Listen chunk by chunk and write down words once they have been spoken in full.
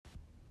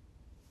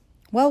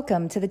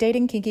Welcome to the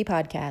Dating Kinky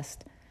Podcast,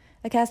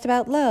 a cast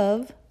about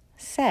love,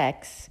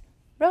 sex,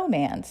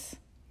 romance,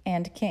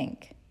 and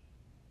kink.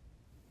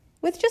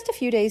 With just a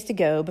few days to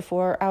go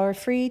before our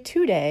free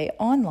 2-day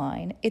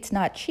online It's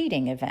Not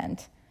Cheating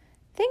event,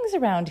 things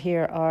around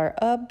here are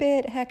a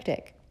bit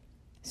hectic.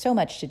 So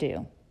much to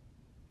do.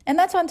 And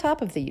that's on top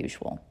of the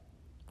usual.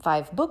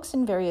 5 books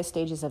in various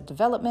stages of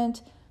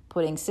development,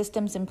 putting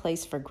systems in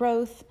place for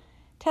growth,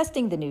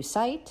 testing the new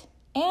site,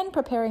 and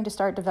preparing to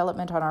start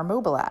development on our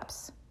mobile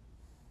apps.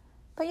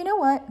 But you know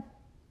what?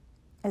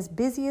 As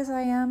busy as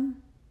I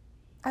am,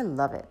 I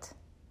love it.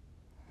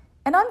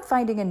 And I'm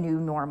finding a new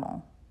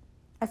normal.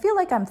 I feel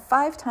like I'm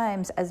 5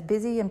 times as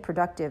busy and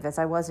productive as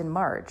I was in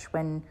March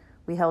when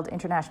we held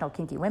International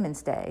Kinky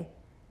Women's Day.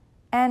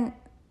 And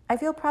I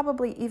feel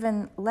probably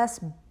even less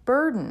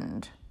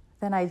burdened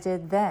than I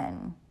did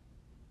then.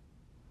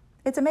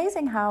 It's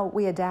amazing how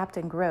we adapt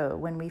and grow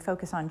when we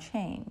focus on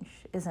change,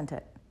 isn't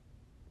it?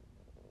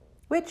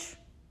 Which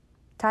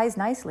ties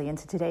nicely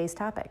into today's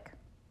topic.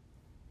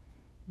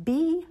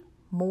 Be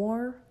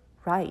more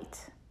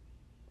right.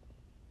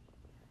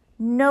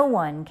 No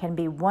one can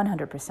be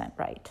 100%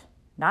 right.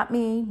 Not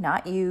me,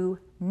 not you,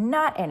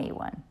 not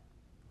anyone.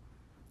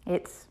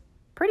 It's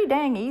pretty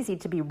dang easy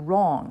to be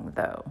wrong,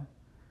 though.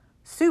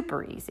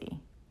 Super easy,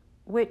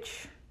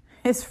 which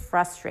is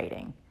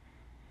frustrating.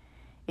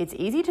 It's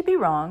easy to be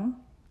wrong.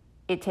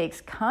 It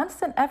takes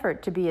constant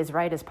effort to be as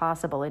right as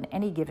possible in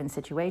any given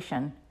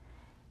situation.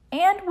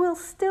 And we'll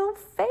still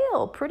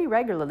fail pretty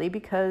regularly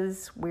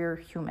because we're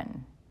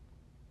human.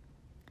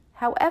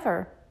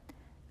 However,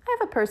 I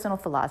have a personal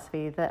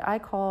philosophy that I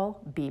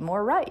call be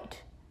more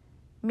right,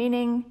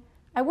 meaning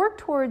I work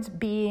towards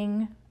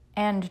being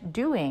and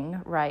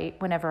doing right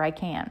whenever I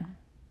can.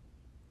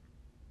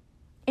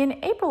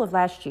 In April of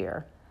last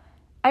year,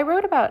 I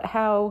wrote about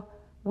how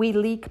we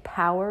leak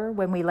power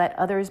when we let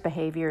others'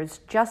 behaviors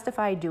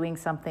justify doing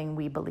something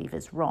we believe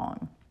is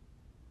wrong.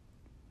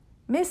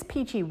 Miss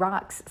Peachy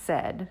Rocks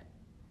said,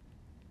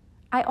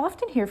 I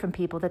often hear from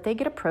people that they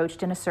get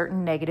approached in a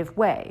certain negative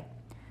way,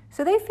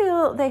 so they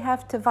feel they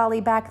have to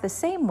volley back the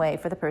same way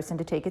for the person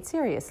to take it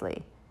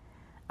seriously.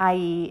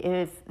 I.e.,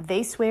 if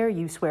they swear,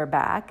 you swear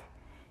back.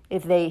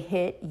 If they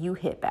hit, you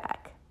hit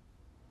back.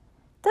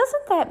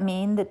 Doesn't that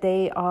mean that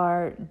they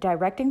are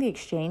directing the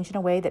exchange in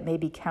a way that may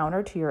be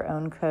counter to your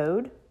own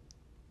code?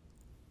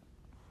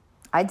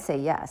 I'd say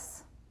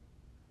yes.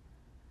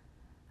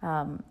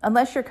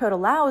 Unless your code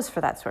allows for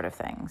that sort of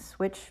things,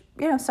 which,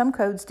 some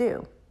codes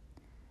do.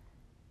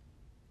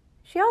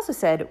 She also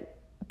said,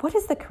 what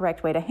is the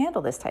correct way to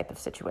handle this type of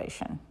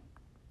situation?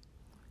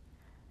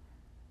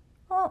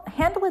 Well,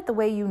 handle it the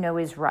way you know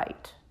is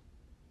right.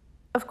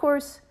 Of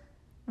course,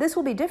 this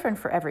will be different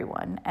for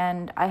everyone,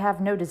 and I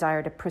have no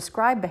desire to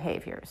prescribe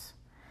behaviors.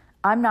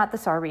 I'm not the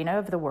Tsarina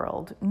of the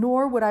world,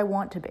 nor would I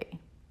want to be.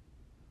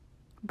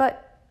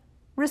 But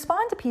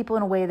respond to people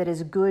in a way that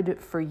is good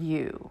for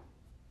you.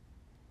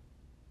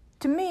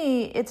 To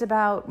me, it's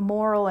about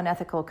moral and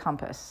ethical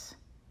compass.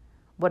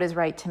 What is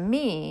right to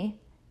me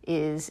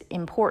is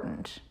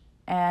important,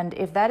 and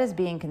if that is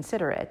being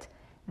considerate,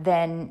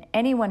 then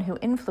anyone who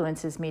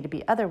influences me to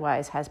be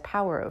otherwise has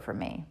power over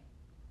me.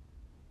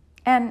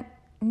 And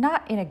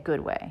not in a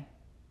good way.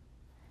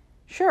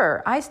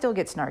 Sure, I still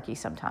get snarky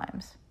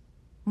sometimes.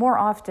 More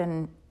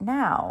often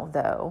now,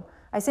 though,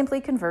 I simply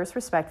converse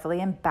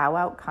respectfully and bow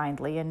out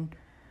kindly and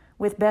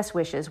with best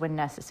wishes when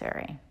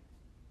necessary.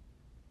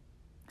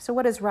 So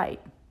what is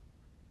right?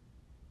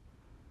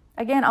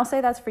 Again, I'll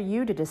say that's for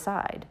you to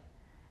decide.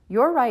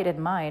 Your right and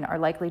mine are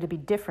likely to be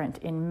different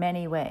in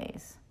many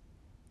ways.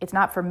 It's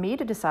not for me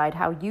to decide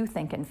how you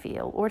think and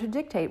feel or to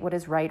dictate what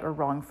is right or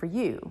wrong for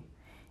you.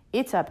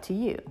 It's up to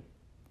you.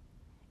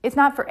 It's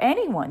not for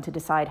anyone to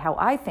decide how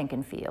I think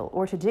and feel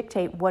or to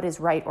dictate what is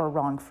right or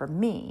wrong for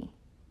me.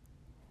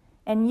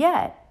 And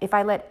yet, if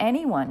I let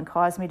anyone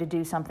cause me to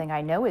do something I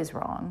know is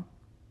wrong,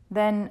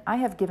 then I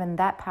have given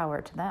that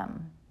power to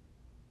them.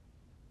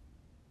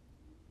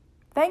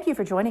 Thank you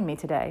for joining me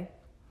today.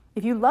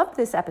 If you loved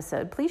this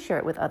episode, please share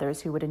it with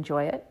others who would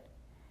enjoy it.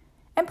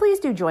 And please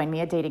do join me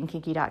at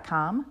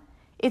datingkinky.com.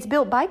 It's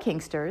built by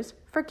Kinksters,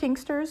 for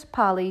Kinksters,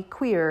 poly,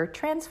 queer,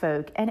 trans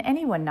folk, and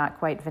anyone not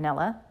quite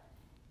vanilla.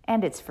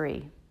 And it's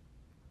free.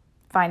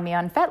 Find me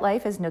on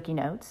FetLife as Nookie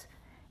Notes,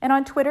 and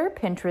on Twitter,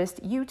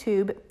 Pinterest,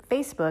 YouTube,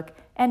 Facebook,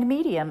 and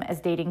Medium as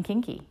Dating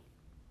Kinky.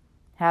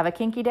 Have a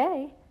kinky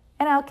day,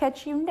 and I'll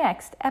catch you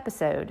next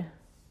episode.